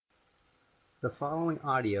The following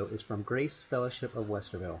audio is from Grace Fellowship of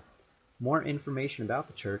Westerville. More information about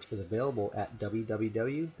the church is available at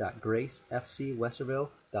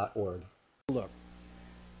www.gracefcwesterville.org. Look,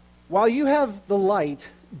 while you have the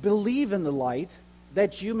light, believe in the light,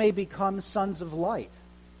 that you may become sons of light.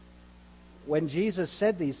 When Jesus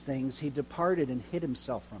said these things, he departed and hid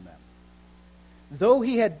himself from them. Though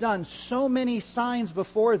he had done so many signs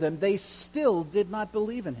before them, they still did not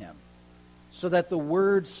believe in him, so that the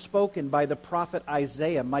words spoken by the prophet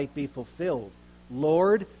Isaiah might be fulfilled.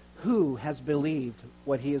 Lord, who has believed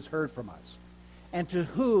what he has heard from us? And to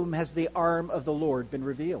whom has the arm of the Lord been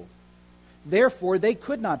revealed? Therefore they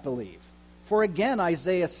could not believe. For again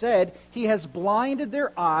Isaiah said, he has blinded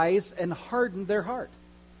their eyes and hardened their heart,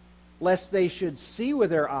 lest they should see with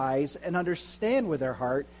their eyes and understand with their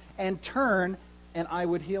heart and turn, and I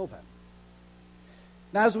would heal them.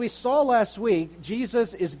 Now, as we saw last week,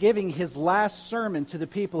 Jesus is giving his last sermon to the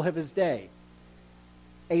people of his day.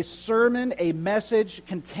 A sermon, a message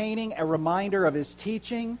containing a reminder of his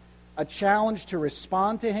teaching, a challenge to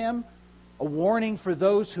respond to him, a warning for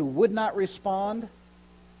those who would not respond,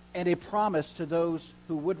 and a promise to those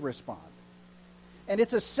who would respond. And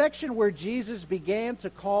it's a section where Jesus began to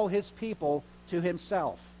call his people to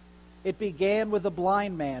himself. It began with a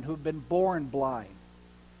blind man who'd been born blind.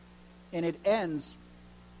 And it ends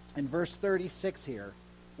in verse 36 here,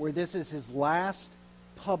 where this is his last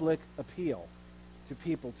public appeal to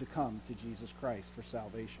people to come to Jesus Christ for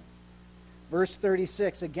salvation. Verse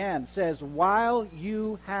 36 again says, while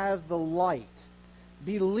you have the light,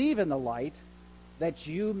 believe in the light, that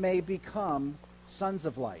you may become sons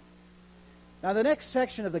of light. Now the next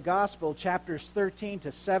section of the gospel, chapters 13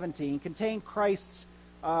 to 17, contain Christ's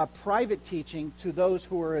private teaching to those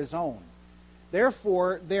who are his own.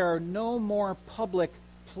 Therefore, there are no more public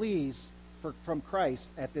pleas from Christ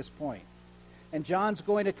at this point. And John's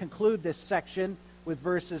going to conclude this section with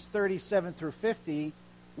verses 37 through 50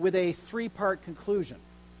 with a three-part conclusion.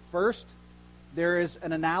 First, there is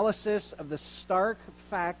an analysis of the stark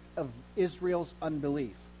fact of Israel's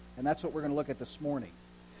unbelief. And that's what we're going to look at this morning.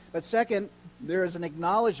 But second, there is an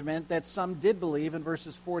acknowledgement that some did believe in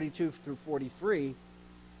verses 42 through 43.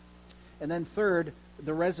 And then third,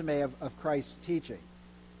 the resume of Christ's teaching.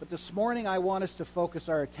 But this morning I want us to focus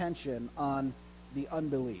our attention on the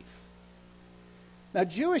unbelief. Now,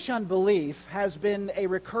 Jewish unbelief has been a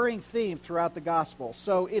recurring theme throughout the gospel,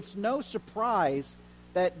 so it's no surprise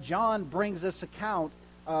that John brings this account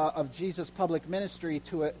of Jesus' public ministry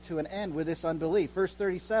to an end with this unbelief. Verse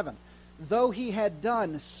 37, though he had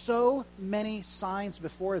done so many signs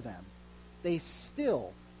before them, they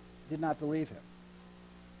still did not believe him.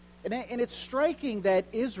 And it's striking that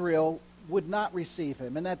Israel would not receive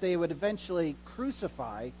him and that they would eventually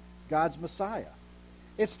crucify God's Messiah.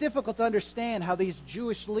 It's difficult to understand how these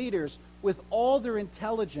Jewish leaders, with all their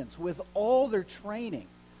intelligence, with all their training,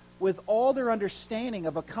 with all their understanding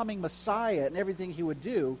of a coming Messiah and everything he would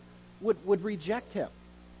do, would reject him.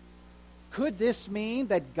 Could this mean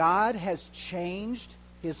that God has changed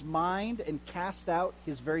his mind and cast out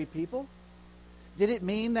his very people? Did it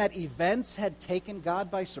mean that events had taken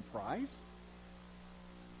God by surprise?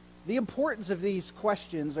 The importance of these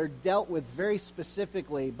questions are dealt with very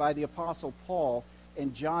specifically by the Apostle Paul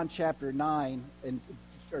in John chapter 9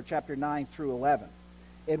 through 11,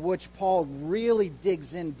 in which Paul really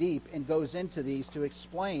digs in deep and goes into these to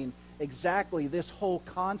explain exactly this whole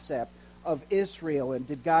concept of Israel, and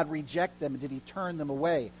did God reject them, and did he turn them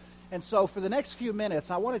away? And so for the next few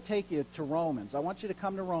minutes, I want to take you to Romans. I want you to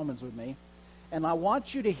come to Romans with me, and I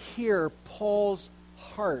want you to hear Paul's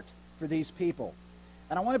heart for these people.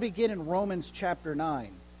 And I want to begin in Romans chapter 9,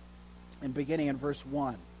 and beginning in verse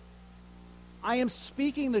 1. I am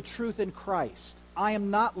speaking the truth in Christ. I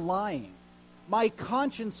am not lying. My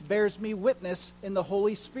conscience bears me witness in the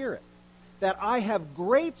Holy Spirit that I have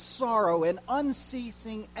great sorrow and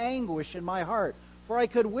unceasing anguish in my heart. For I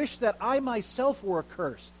could wish that I myself were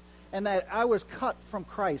accursed, and that I was cut from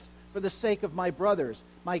Christ for the sake of my brothers,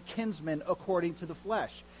 my kinsmen according to the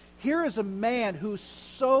flesh. Here is a man who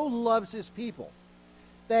so loves his people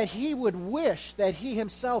that he would wish that he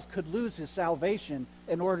himself could lose his salvation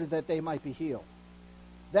in order that they might be healed.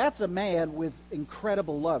 That's a man with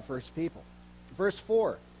incredible love for his people. Verse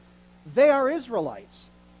 4, they are Israelites,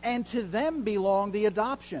 and to them belong the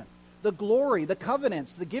adoption, the glory, the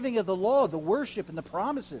covenants, the giving of the law, the worship, and the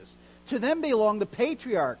promises. To them belong the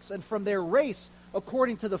patriarchs, and from their race,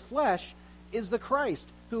 according to the flesh, is the Christ,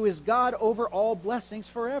 who is God over all blessings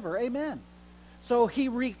forever. Amen. So he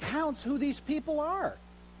recounts who these people are.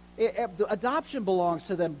 Adoption belongs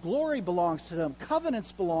to them. Glory belongs to them.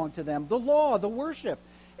 Covenants belong to them. The law, the worship.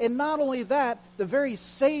 And not only that, the very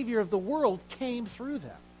Savior of the world came through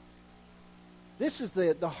them. This is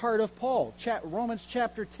the heart of Paul. Romans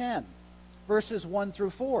chapter 10, verses 1 through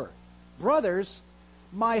 4. Brothers,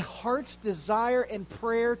 my heart's desire and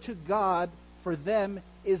prayer to God for them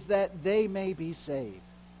is that they may be saved.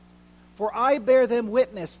 For I bear them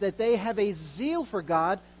witness that they have a zeal for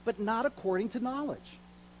God, but not according to knowledge.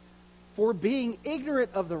 For being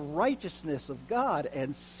ignorant of the righteousness of God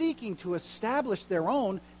and seeking to establish their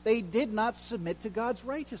own, they did not submit to God's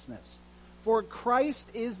righteousness. For Christ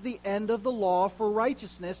is the end of the law for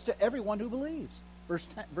righteousness to everyone who believes.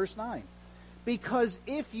 Verse 9. Because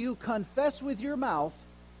if you confess with your mouth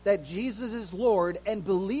that Jesus is Lord and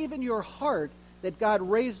believe in your heart that God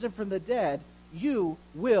raised him from the dead, you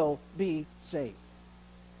will be saved.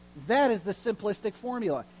 That is the simplistic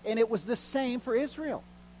formula. And it was the same for Israel.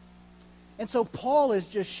 And so Paul is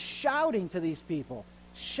just shouting to these people,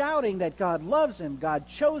 shouting that God loves them, God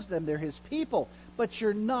chose them, they're his people, but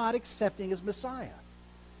you're not accepting his Messiah.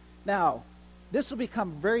 Now, this will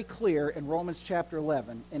become very clear in Romans chapter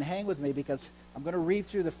 11, and hang with me because I'm going to read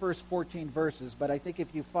through the first 14 verses, but I think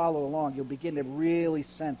if you follow along, you'll begin to really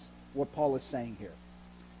sense what Paul is saying here.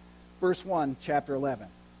 Verse 1, chapter 11.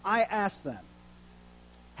 I ask them,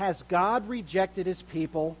 has God rejected his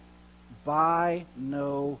people? By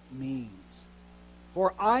no means.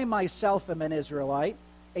 For I myself am an Israelite,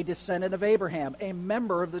 a descendant of Abraham, a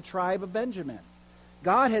member of the tribe of Benjamin.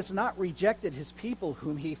 God has not rejected his people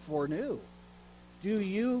whom he foreknew. Do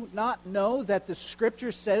you not know that the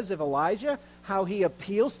scripture says of Elijah how he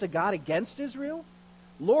appeals to God against Israel?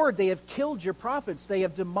 Lord, they have killed your prophets, they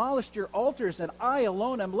have demolished your altars, and I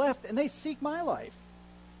alone am left, and they seek my life.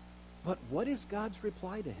 But what is God's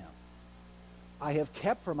reply to him? I have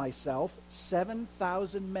kept for myself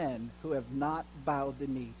 7,000 men who have not bowed the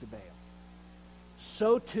knee to Baal.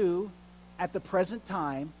 So too, at the present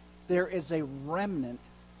time, there is a remnant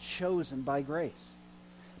chosen by grace.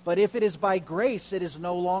 But if it is by grace, it is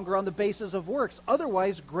no longer on the basis of works.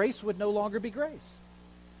 Otherwise, grace would no longer be grace.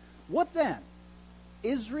 What then?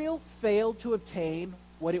 Israel failed to obtain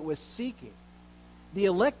what it was seeking. The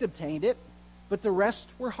elect obtained it, but the rest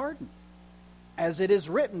were hardened. As it is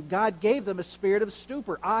written, God gave them a spirit of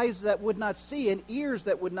stupor, eyes that would not see and ears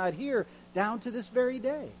that would not hear, down to this very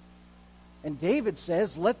day. And David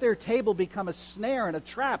says, let their table become a snare and a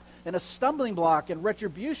trap and a stumbling block and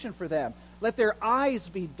retribution for them. Let their eyes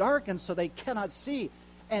be darkened so they cannot see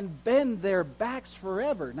and bend their backs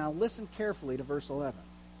forever. Now listen carefully to verse 11.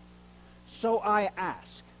 So I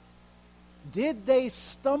ask, did they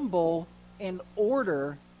stumble in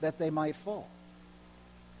order that they might fall?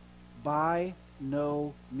 By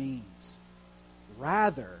no means.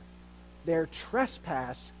 Rather, by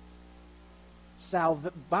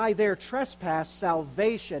their trespass,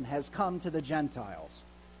 salvation has come to the Gentiles,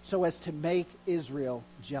 so as to make Israel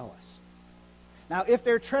jealous. Now, if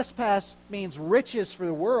their trespass means riches for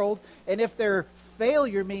the world, and if their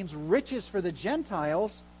failure means riches for the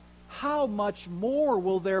Gentiles, how much more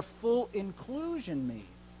will their full inclusion mean?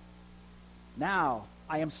 Now,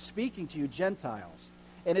 I am speaking to you Gentiles.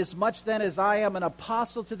 Inasmuch then as I am an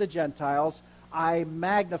apostle to the Gentiles, I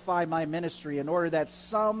magnify my ministry in order that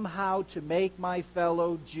somehow to make my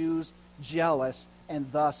fellow Jews jealous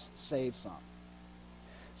and thus save some.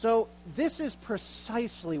 So this is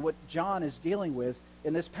precisely what John is dealing with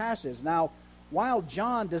in this passage. Now, while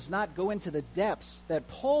John does not go into the depths that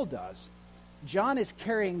Paul does, John is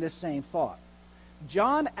carrying this same thought.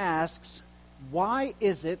 John asks, why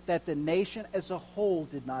is it that the nation as a whole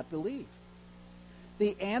did not believe?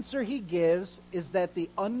 The answer he gives is that the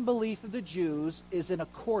unbelief of the Jews is in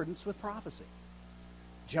accordance with prophecy.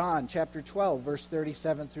 John chapter 12, verse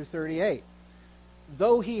 37 through 38.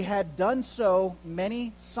 Though he had done so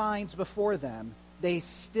many signs before them, they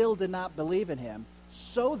still did not believe in him,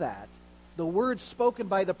 so that the words spoken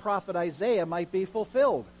by the prophet Isaiah might be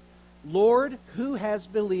fulfilled. Lord, who has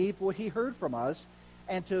believed what he heard from us,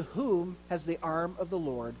 and to whom has the arm of the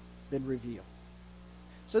Lord been revealed?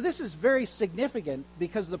 So this is very significant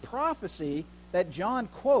because the prophecy that John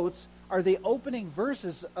quotes are the opening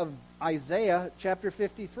verses of Isaiah chapter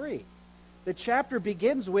 53. The chapter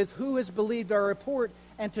begins with, who has believed our report,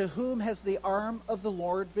 and to whom has the arm of the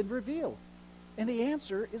Lord been revealed? And the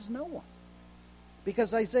answer is no one.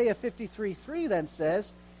 Because Isaiah 53:3 then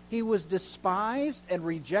says, he was despised and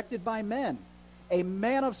rejected by men, a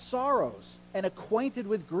man of sorrows and acquainted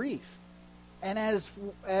with grief, and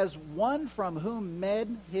as one from whom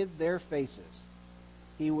men hid their faces.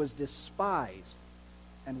 He was despised,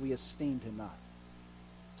 and we esteemed him not.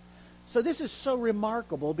 So this is so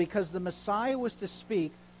remarkable because the Messiah was to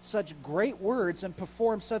speak such great words and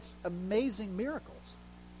perform such amazing miracles.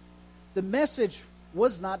 the message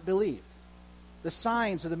was not believed. The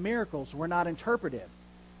signs or the miracles were not interpreted.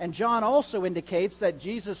 And John also indicates that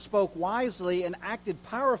Jesus spoke wisely and acted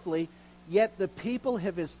powerfully, yet the people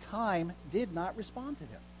of his time did not respond to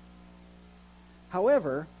him.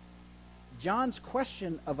 However, John's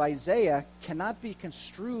question of Isaiah cannot be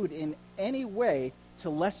construed in any way to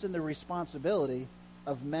lessen the responsibility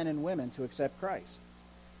of men and women to accept Christ.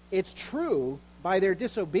 It's true, by their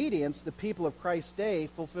disobedience, the people of Christ's day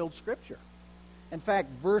fulfilled Scripture. In fact,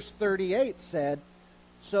 verse 38 said,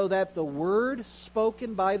 so that the word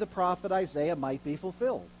spoken by the prophet Isaiah might be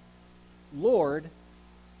fulfilled. Lord,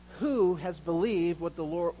 who has believed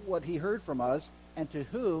what he heard from us, and to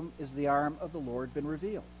whom is the arm of the Lord been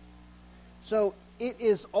revealed? So it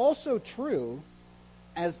is also true,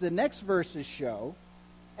 as the next verses show,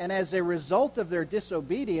 and as a result of their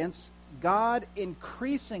disobedience, God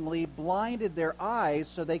increasingly blinded their eyes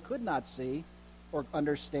so they could not see or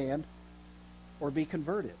understand or be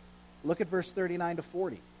converted. Look at verse 39 to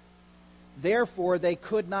 40. Therefore they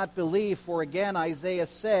could not believe, for again Isaiah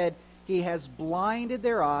said, he has blinded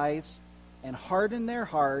their eyes and hardened their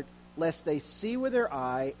heart, lest they see with their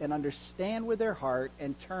eye and understand with their heart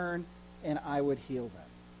and turn, and I would heal them.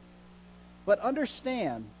 But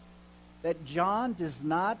understand that John does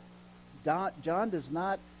not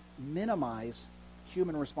minimize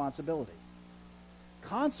human responsibility.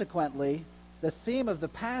 Consequently, the theme of the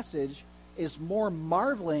passage is more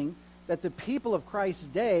marveling that the people of Christ's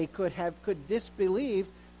day could disbelieve,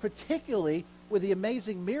 particularly with the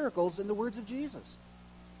amazing miracles in the words of Jesus.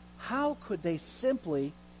 How could they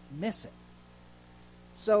simply miss it?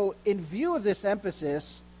 So, in view of this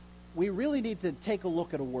emphasis, we really need to take a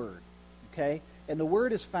look at a word, okay? And the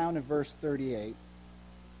word is found in verse 38,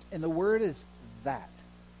 and the word is that.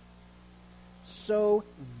 So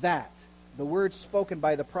that the word spoken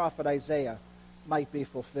by the prophet Isaiah might be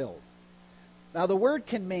fulfilled. Now, the word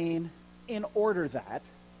can mean in order that,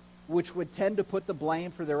 which would tend to put the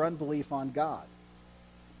blame for their unbelief on God.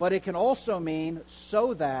 But it can also mean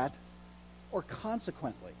so that or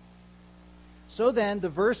consequently. So then, the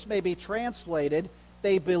verse may be translated,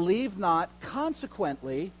 they believed not,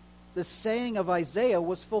 consequently, the saying of Isaiah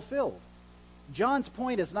was fulfilled. John's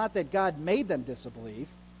point is not that God made them disbelieve,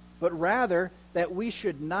 but rather that we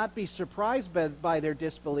should not be surprised by their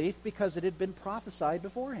disbelief because it had been prophesied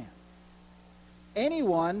beforehand.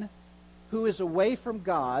 Anyone who is away from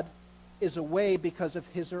God is away because of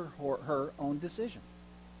his or her own decision.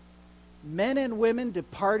 Men and women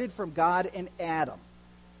departed from God in Adam,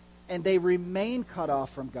 and they remain cut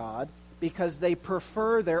off from God because they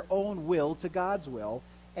prefer their own will to God's will,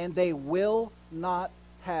 and they will not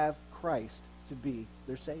have Christ to be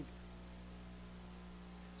their Savior.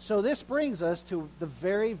 So this brings us to the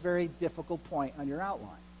very, very difficult point on your outline.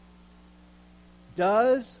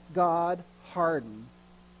 Does God harden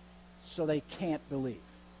so they can't believe?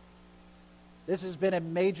 This has been a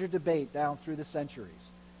major debate down through the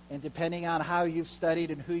centuries. And depending on how you've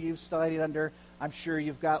studied and who you've studied under, I'm sure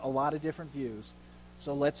you've got a lot of different views.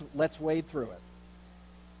 So let's wade through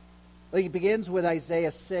it. He begins with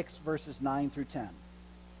Isaiah 6, verses 9 through 10.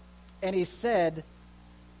 And he said,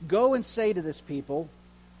 go and say to this people,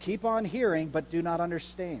 keep on hearing, but do not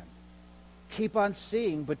understand. Keep on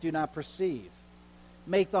seeing, but do not perceive.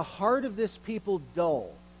 Make the heart of this people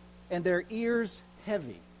dull, and their ears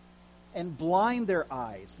heavy, and blind their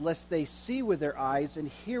eyes, lest they see with their eyes, and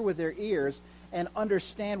hear with their ears, and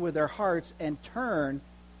understand with their hearts, and turn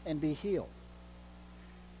and be healed.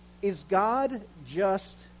 Is God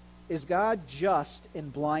just in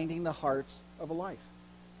blinding the hearts of a life?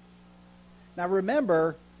 Now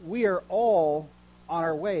remember, we are all on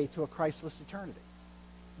our way to a Christless eternity.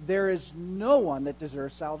 There is no one that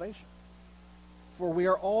deserves salvation. For we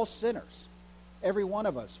are all sinners. Every one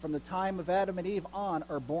of us, from the time of Adam and Eve on,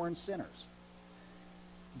 are born sinners,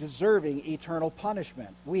 deserving eternal punishment.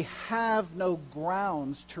 We have no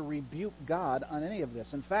grounds to rebuke God on any of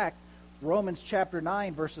this. In fact, Romans chapter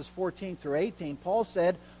 9, verses 14 through 18, Paul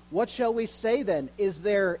said, what shall we say then? Is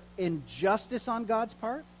there injustice on God's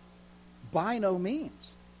part? By no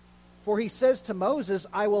means. For he says to Moses,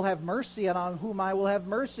 I will have mercy on whom I will have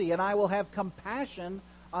mercy, and I will have compassion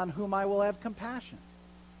on whom I will have compassion.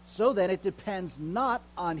 So then it depends not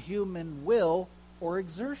on human will or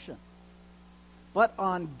exertion, but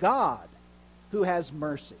on God who has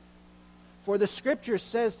mercy. For the Scripture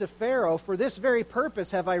says to Pharaoh, for this very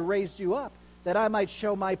purpose have I raised you up, that I might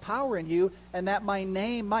show my power in you, and that my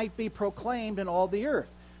name might be proclaimed in all the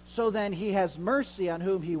earth. So then he has mercy on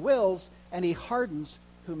whom he wills, and he hardens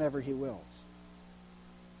whomever he wills.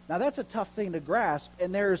 Now that's a tough thing to grasp,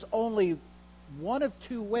 and there's only one of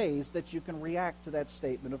two ways that you can react to that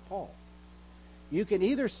statement of Paul. You can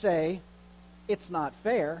either say, it's not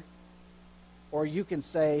fair, or you can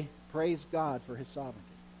say, praise God for his sovereignty,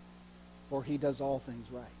 for he does all things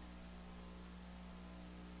right.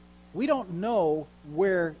 We don't know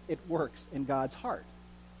where it works in God's heart,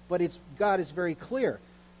 but God is very clear.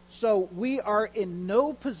 So we are in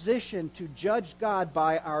no position to judge God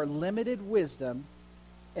by our limited wisdom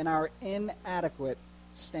and our inadequate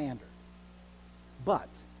standard. But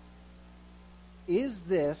is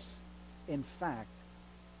this, in fact,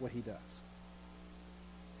 what he does?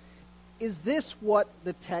 Is this what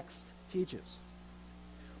the text teaches?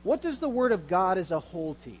 What does the Word of God as a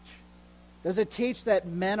whole teach? Does it teach that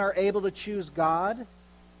men are able to choose God,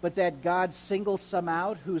 but that God singles some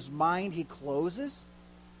out whose mind he closes,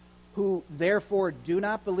 who therefore do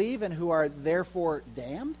not believe and who are therefore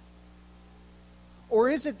damned? Or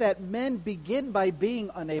is it that men begin by being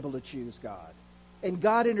unable to choose God, and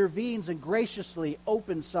God intervenes and graciously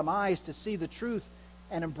opens some eyes to see the truth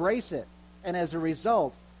and embrace it, and as a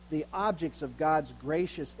result, the objects of God's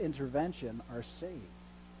gracious intervention are saved?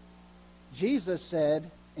 Jesus said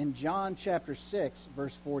in John chapter 6,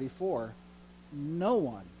 verse 44, no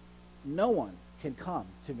one can come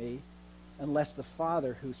to me unless the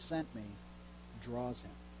Father who sent me draws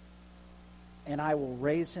him, and I will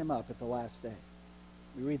raise him up at the last day.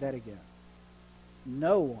 We read that again.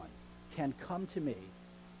 No one can come to me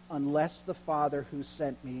unless the Father who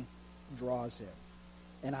sent me draws him,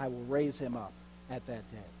 and I will raise him up at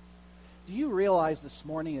that day. Do you realize this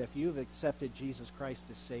morning that if you've accepted Jesus Christ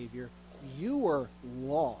as Savior, you were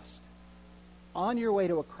lost on your way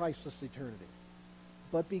to a Christless eternity?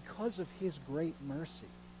 But because of his great mercy,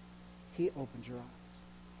 he opened your eyes.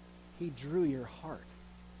 He drew your heart.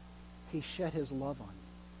 He shed his love on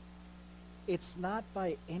you. It's not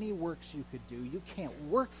by any works you could do. You can't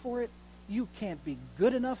work for it. You can't be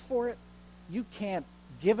good enough for it. You can't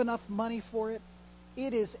give enough money for it.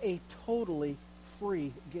 It is a totally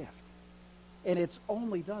free gift. And it's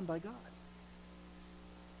only done by God.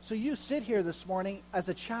 So you sit here this morning as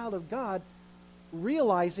a child of God,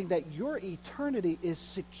 realizing that your eternity is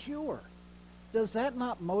secure. Does that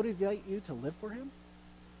not motivate you to live for him?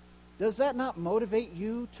 Does that not motivate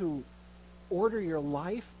you to order your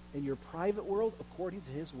life in your private world according to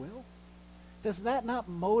his will? Does that not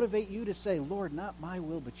motivate you to say, Lord, not my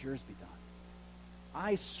will, but yours be done?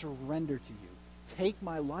 I surrender to you. Take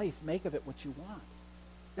my life, make of it what you want.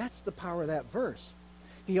 That's the power of that verse.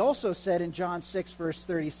 He also said in John 6, verse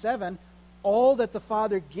 37, all that the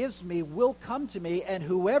Father gives me will come to me, and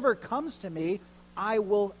whoever comes to me, I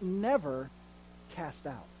will never cast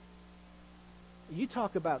out. You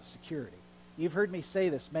talk about security. You've heard me say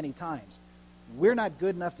this many times. We're not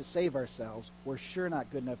good enough to save ourselves. We're sure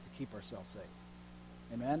not good enough to keep ourselves saved.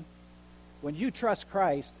 Amen? When you trust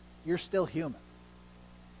Christ, you're still human.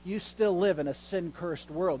 You still live in a sin-cursed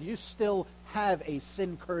world. You still have a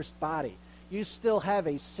sin-cursed body. You still have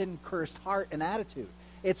a sin-cursed heart and attitude.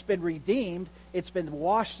 It's been redeemed. It's been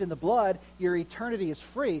washed in the blood. Your eternity is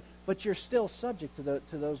free, but you're still subject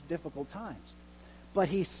to those difficult times. But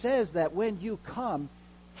he says that when you come,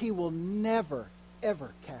 he will never,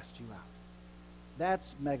 ever cast you out.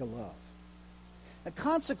 That's mega love. And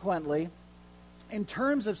consequently, in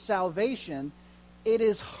terms of salvation, it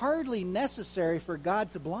is hardly necessary for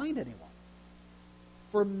God to blind anyone.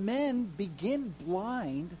 For men begin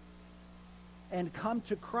blind and come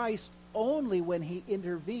to Christ only when he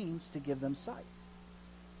intervenes to give them sight.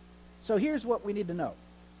 So here's what we need to know.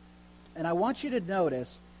 And I want you to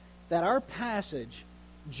notice that our passage,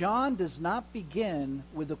 John does not begin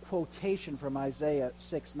with a quotation from Isaiah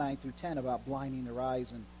 6, 9 through 10 about blinding their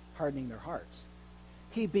eyes and hardening their hearts.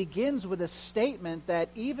 He begins with a statement that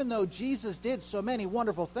even though Jesus did so many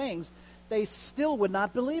wonderful things, they still would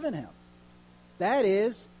not believe in him. That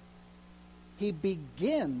is, he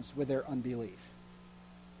begins with their unbelief.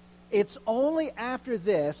 It's only after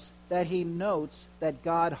this that he notes that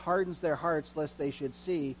God hardens their hearts lest they should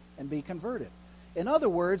see and be converted. In other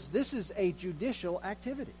words, this is a judicial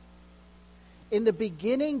activity. In the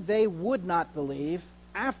beginning, they would not believe.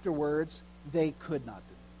 Afterwards, they could not believe.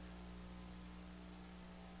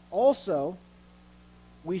 Also,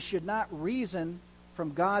 we should not reason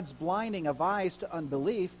from God's blinding of eyes to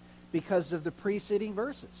unbelief because of the preceding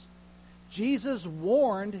verses. Jesus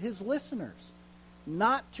warned his listeners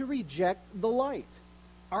not to reject the light,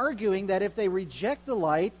 arguing that if they reject the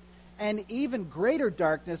light, an even greater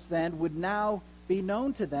darkness then would now be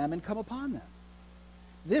known to them and come upon them.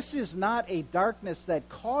 This is not a darkness that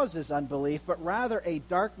causes unbelief, but rather a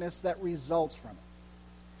darkness that results from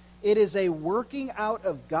it. It is a working out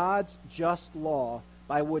of God's just law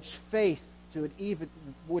by which faith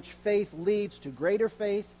leads to greater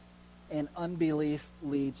faith and unbelief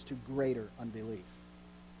leads to greater unbelief.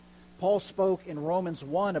 Paul spoke in Romans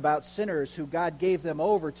 1 about sinners who God gave them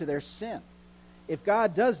over to their sin. If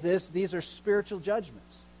God does this, these are spiritual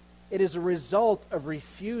judgments. It is a result of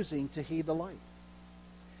refusing to heed the light.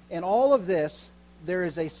 In all of this, there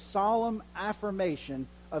is a solemn affirmation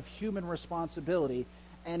of human responsibility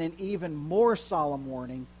and an even more solemn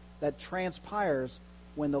warning that transpires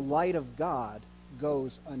when the light of God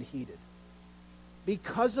goes unheeded.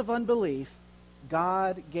 Because of unbelief,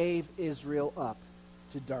 God gave Israel up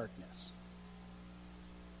to darkness.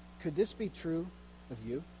 Could this be true of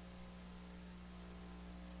you?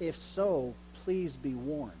 If so, please be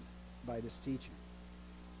warned by this teaching.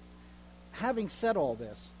 Having said all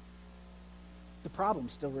this, the problem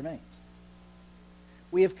still remains.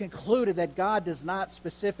 We have concluded that God does not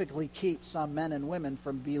specifically keep some men and women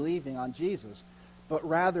from believing on Jesus, but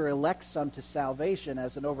rather elects some to salvation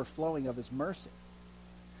as an overflowing of his mercy.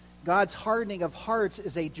 God's hardening of hearts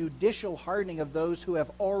is a judicial hardening of those who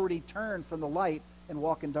have already turned from the light and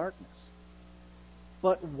walk in darkness.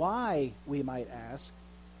 But why, we might ask,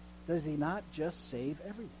 does he not just save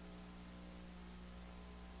everyone?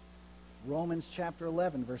 Romans chapter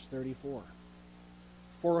 11, verse 34.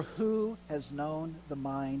 For who has known the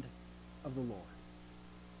mind of the Lord?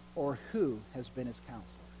 Or who has been his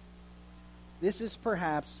counselor? This is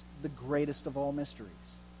perhaps the greatest of all mysteries.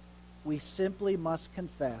 We simply must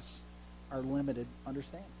confess our limited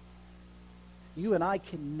understanding. You and I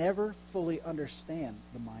can never fully understand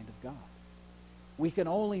the mind of God. We can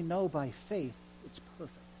only know by faith it's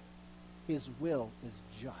perfect. His will is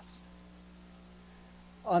just.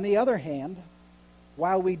 On the other hand,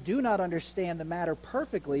 while we do not understand the matter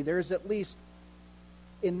perfectly, there is at least,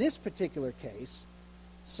 in this particular case,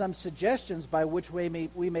 some suggestions by which we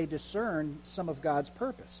may discern some of God's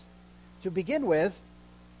purpose. To begin with,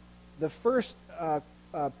 the first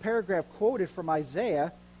paragraph quoted from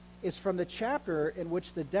Isaiah is from the chapter in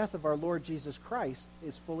which the death of our Lord Jesus Christ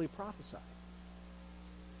is fully prophesied.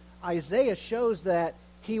 Isaiah shows that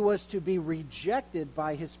he was to be rejected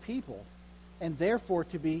by his people and therefore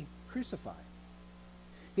to be crucified.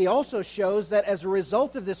 He also shows that as a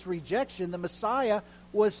result of this rejection, the Messiah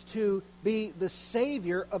was to be the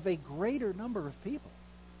Savior of a greater number of people.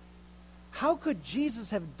 How could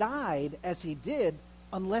Jesus have died as he did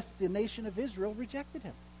unless the nation of Israel rejected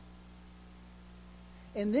him?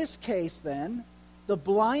 In this case, then, the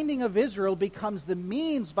blinding of Israel becomes the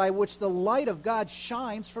means by which the light of God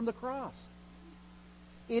shines from the cross.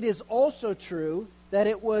 It is also true that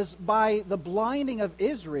it was by the blinding of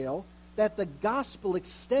Israel that the gospel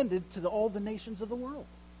extended to all the nations of the world.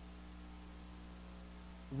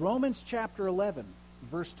 Romans chapter 11,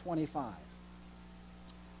 verse 25.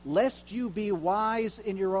 Lest you be wise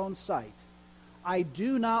in your own sight, I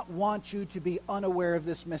do not want you to be unaware of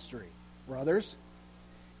this mystery. Brothers,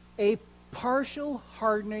 a partial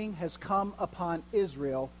hardening has come upon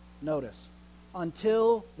Israel, notice,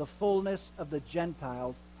 until the fullness of the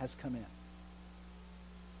Gentiles has come in.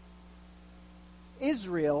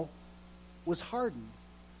 Israel was hardened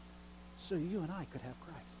so you and I could have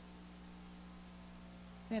Christ.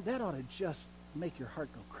 Man, that ought to just make your heart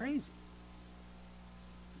go crazy.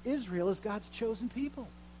 Israel is God's chosen people.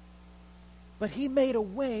 But he made a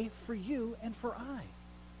way for you and for I.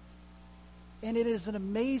 And it is an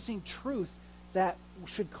amazing truth that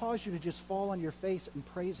should cause you to just fall on your face and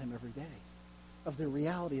praise him every day of the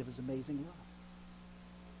reality of his amazing love.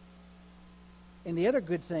 And the other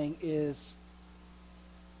good thing is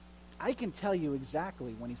I can tell you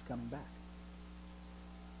exactly when he's coming back.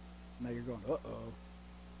 Now you're going, uh-oh.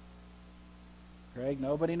 Craig,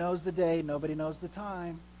 nobody knows the day, nobody knows the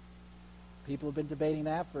time. People have been debating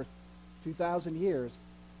that for 2,000 years.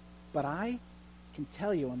 But I can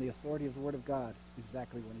tell you on the authority of the Word of God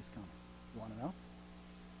exactly when he's coming. You want to know?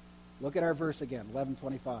 Look at our verse again,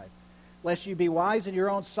 11:25. Lest you be wise in your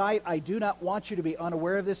own sight, I do not want you to be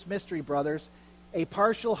unaware of this mystery, brothers. A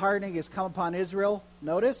partial hardening has come upon Israel,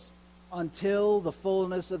 notice, until the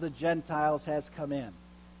fullness of the Gentiles has come in.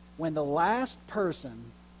 When the last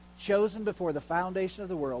person chosen before the foundation of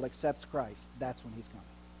the world accepts Christ, that's when he's coming.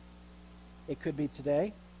 It could be today,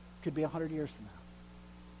 it could be 100 years from now.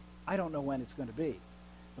 I don't know when it's going to be.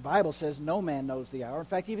 The Bible says no man knows the hour. In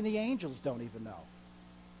fact, even the angels don't even know.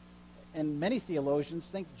 And many theologians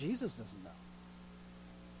think Jesus doesn't know.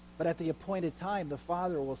 But at the appointed time, the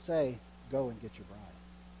Father will say, go and get your bride.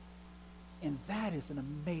 And that is an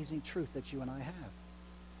amazing truth that you and I have.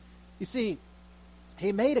 You see,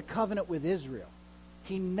 he made a covenant with Israel.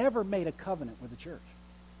 He never made a covenant with the church.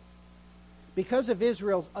 Because of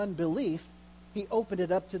Israel's unbelief, he opened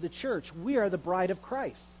it up to the church. We are the bride of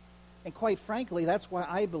Christ. And quite frankly, that's why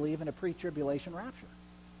I believe in a pre-tribulation rapture.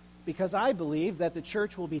 Because I believe that the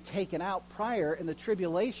church will be taken out prior, and the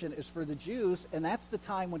tribulation is for the Jews, and that's the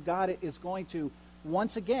time when God is going to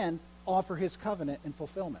once again offer his covenant in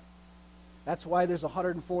fulfillment. That's why there's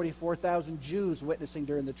 144,000 Jews witnessing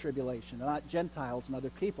during the tribulation, not Gentiles and other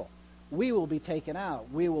people. We will be taken out.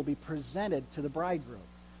 We will be presented to the bridegroom.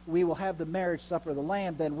 We will have the marriage supper of the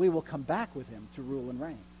Lamb. Then we will come back with him to rule and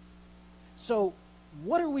reign. So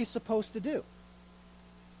what are we supposed to do?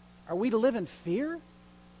 Are we to live in fear?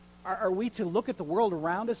 Are we to look at the world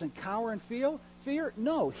around us and cower in fear?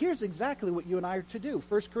 No. Here's exactly what you and I are to do.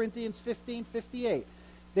 1 Corinthians 15:58.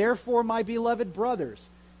 Therefore, my beloved brothers,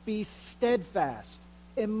 be steadfast,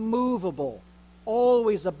 immovable,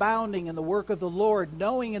 always abounding in the work of the Lord,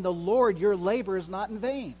 knowing in the Lord your labor is not in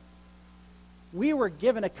vain. We were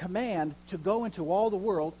given a command to go into all the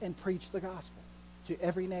world and preach the gospel to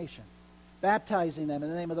every nation, baptizing them in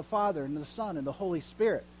the name of the Father and the Son and the Holy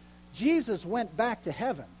Spirit. Jesus went back to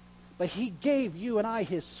heaven, but he gave you and I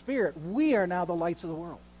his Spirit. We are now the lights of the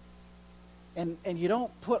world. And you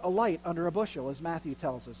don't put a light under a bushel, as Matthew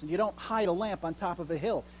tells us. And you don't hide a lamp on top of a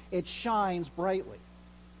hill. It shines brightly.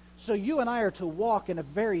 So you and I are to walk in a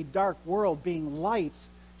very dark world, being lights,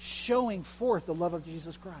 showing forth the love of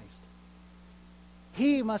Jesus Christ.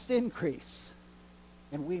 He must increase,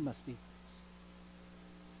 and we must decrease.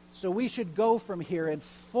 So we should go from here in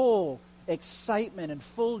full excitement and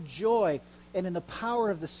full joy and in the power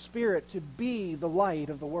of the Spirit to be the light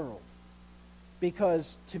of the world.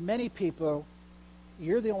 Because to many people,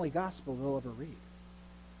 you're the only gospel they'll ever read.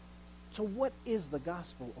 So what is the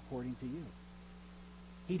gospel according to you?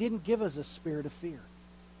 He didn't give us a spirit of fear.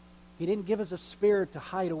 He didn't give us a spirit to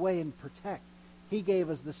hide away and protect. He gave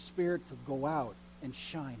us the spirit to go out and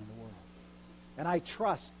shine in the world. And I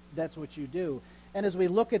trust that's what you do. And as we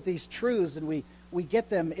look at these truths and we get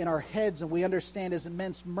them in our heads and we understand his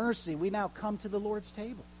immense mercy, we now come to the Lord's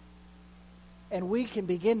table. And we can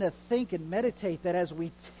begin to think and meditate that as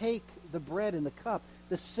we take the bread and the cup,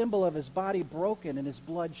 the symbol of his body broken and his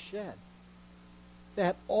blood shed,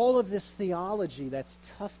 that all of this theology that's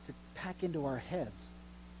tough to pack into our heads,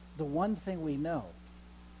 the one thing we know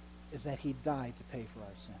is that he died to pay for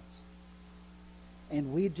our sins.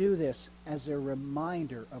 And we do this as a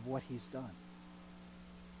reminder of what he's done.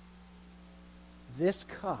 This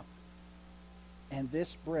cup and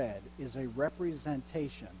this bread is a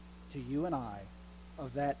representation to you and I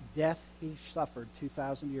of that death he suffered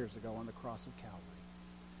 2,000 years ago on the cross of Calvary.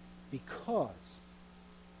 Because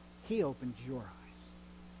he opened your eyes.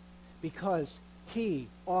 Because he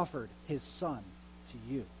offered his Son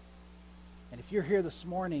to you. And if you're here this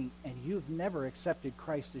morning and you've never accepted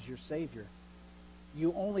Christ as your Savior,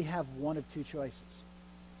 you only have one of two choices.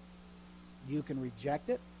 You can reject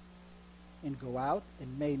it and go out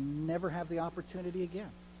and may never have the opportunity again.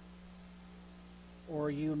 Or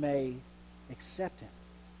you may accept him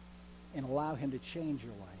and allow him to change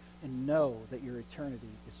your life and know that your eternity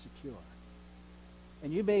is secure.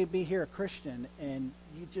 And you may be here a Christian and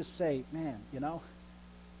you just say, man,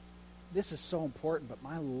 this is so important, but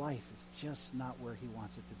my life is just not where he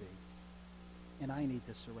wants it to be. And I need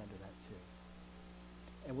to surrender that too.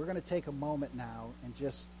 And we're going to take a moment now and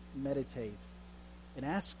just meditate and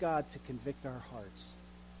ask God to convict our hearts,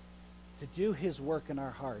 to do his work in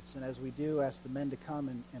our hearts. And as we do, ask the men to come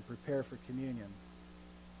and prepare for communion.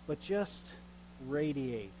 But just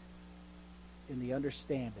radiate in the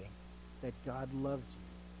understanding that God loves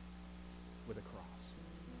you with a cross.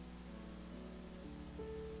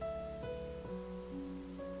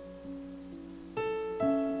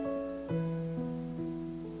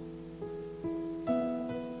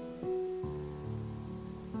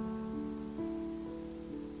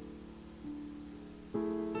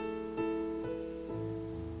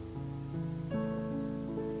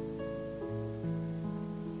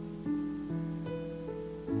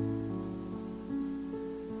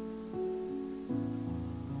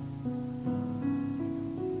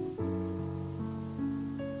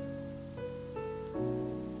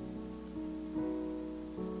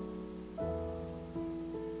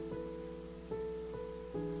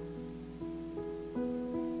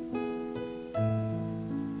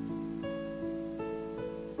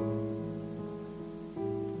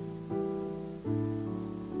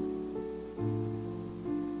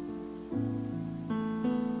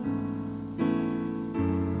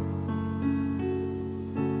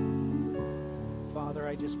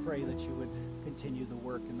 I just pray that you would continue the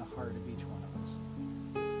work in the heart of each one of us.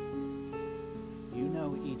 You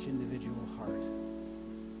know each individual heart.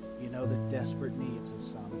 You know the desperate needs of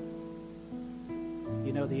some.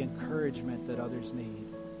 You know the encouragement that others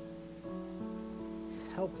need.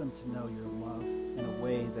 Help help them to know your love in a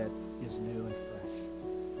way that is new and fresh.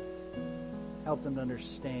 Help them to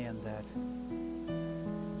understand that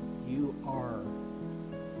you are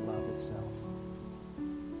love itself.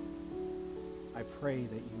 I pray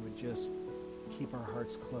that you would just keep our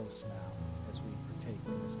hearts close now as we partake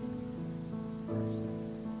in this communion. In Christ's name.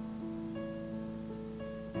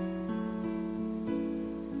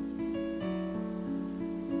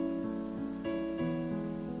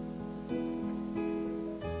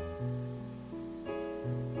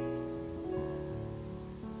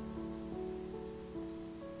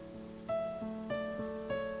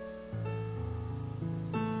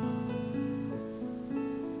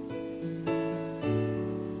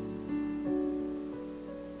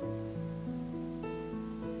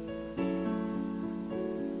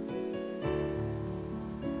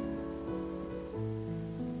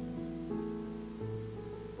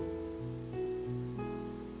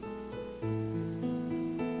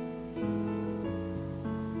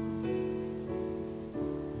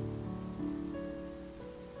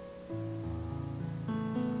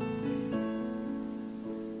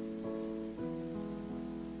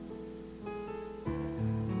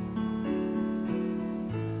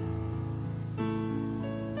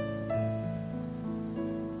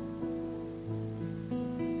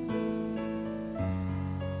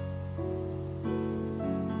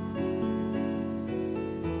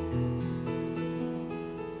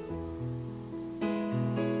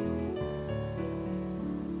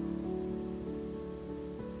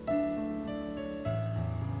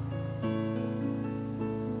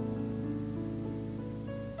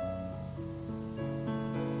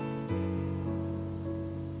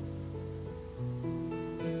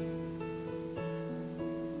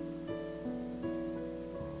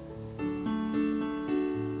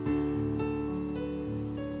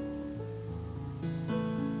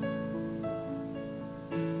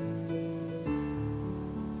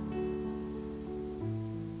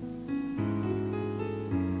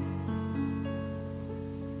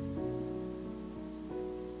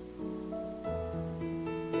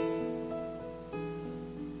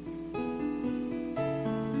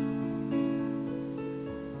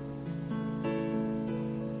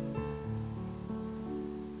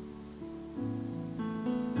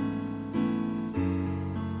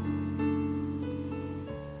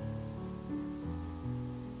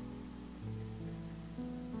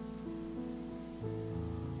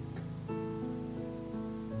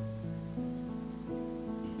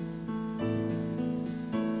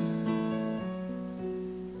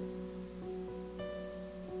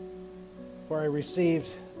 For I received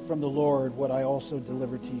from the Lord what I also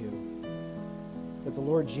delivered to you. That the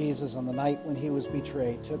Lord Jesus, on the night when he was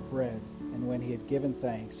betrayed, took bread, and when he had given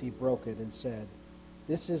thanks, he broke it and said,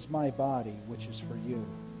 "This is my body, which is for you.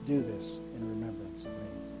 Do this in remembrance of me."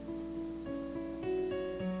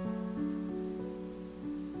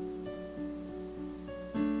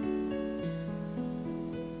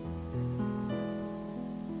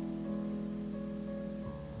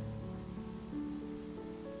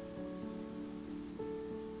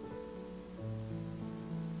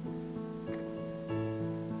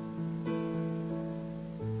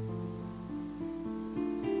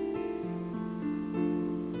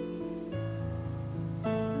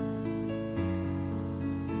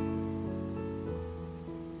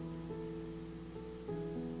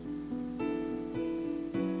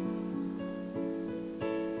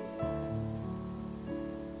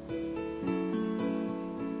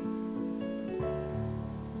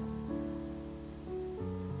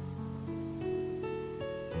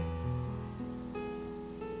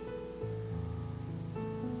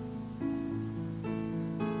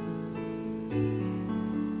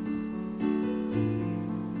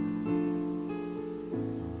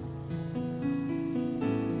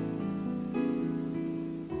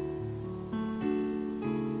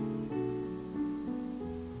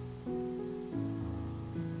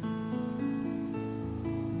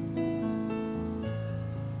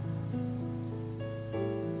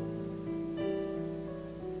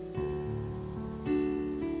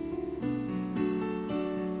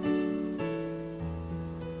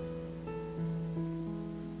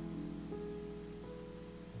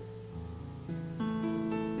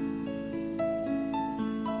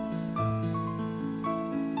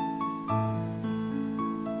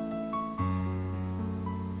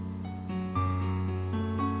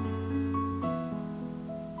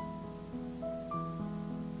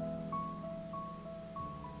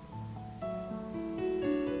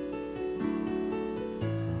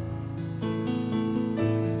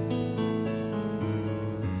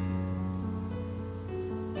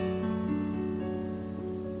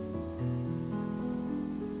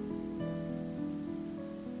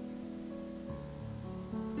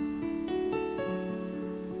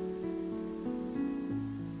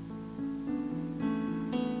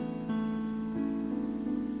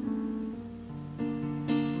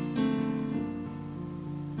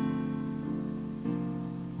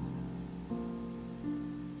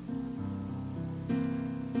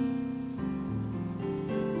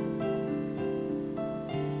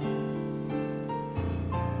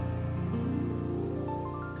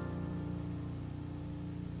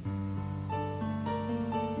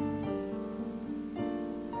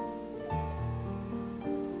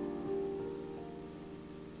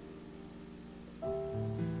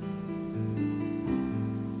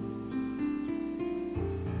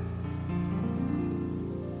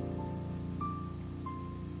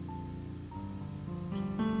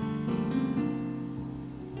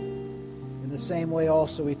 same way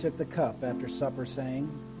also he took the cup after supper, saying,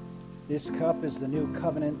 "This cup is the new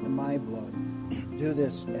covenant in my blood. Do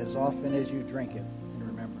this as often as you drink it in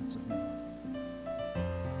remembrance of me.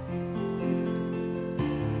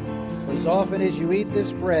 For as often as you eat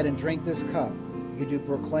this bread and drink this cup, you do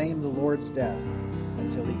proclaim the Lord's death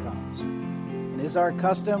until he comes." And as our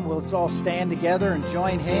custom, let's all stand together and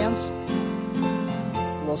join hands.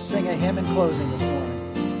 We'll sing a hymn in closing this morning.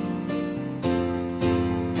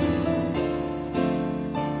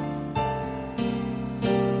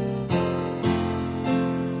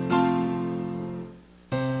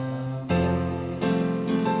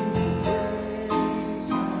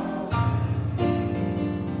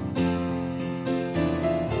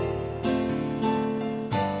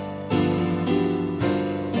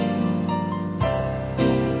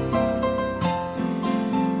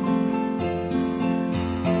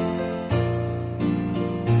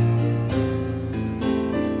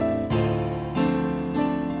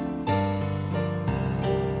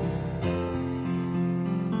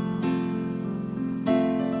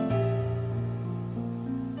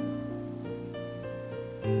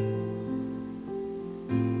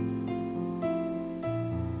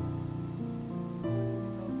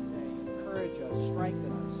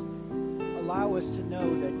 Strengthen us. Allow us to know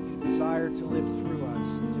that you desire to live through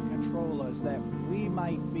us and to control us, that we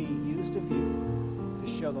might be used of you to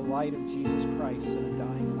show the light of Jesus Christ in a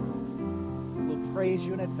dying world. We'll praise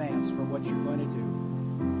you in advance for what you're going to do.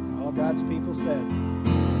 And all God's people said,